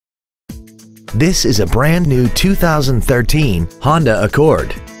This is a brand new 2013 Honda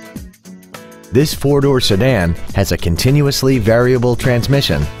Accord. This four-door sedan has a continuously variable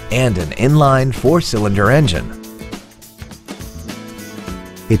transmission and an inline four-cylinder engine.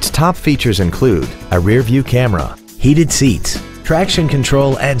 Its top features include a rear-view camera, heated seats, traction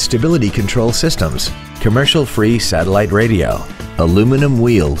control and stability control systems, commercial-free satellite radio, aluminum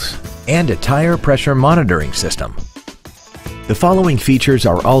wheels, and a tire pressure monitoring system. The following features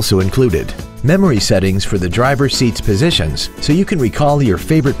are also included: memory settings for the driver's seat's positions so you can recall your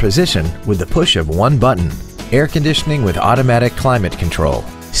favorite position with the push of one button, air conditioning with automatic climate control,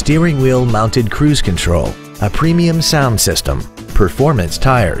 steering wheel mounted cruise control, a premium sound system, performance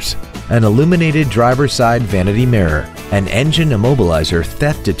tires, an illuminated driver's side vanity mirror, an engine immobilizer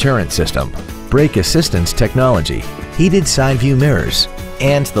theft deterrent system, brake assistance technology, heated side view mirrors,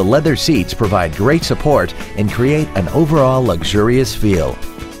 and the leather seats provide great support and create an overall luxurious feel.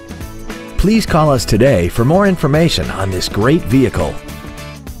 Please call us today for more information on this great vehicle.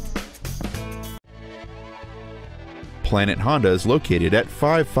 Planet Honda is located at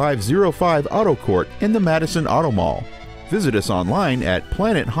 5505 Auto Court in the Matteson Auto Mall. Visit us online at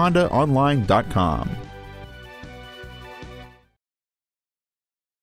planethondaonline.com.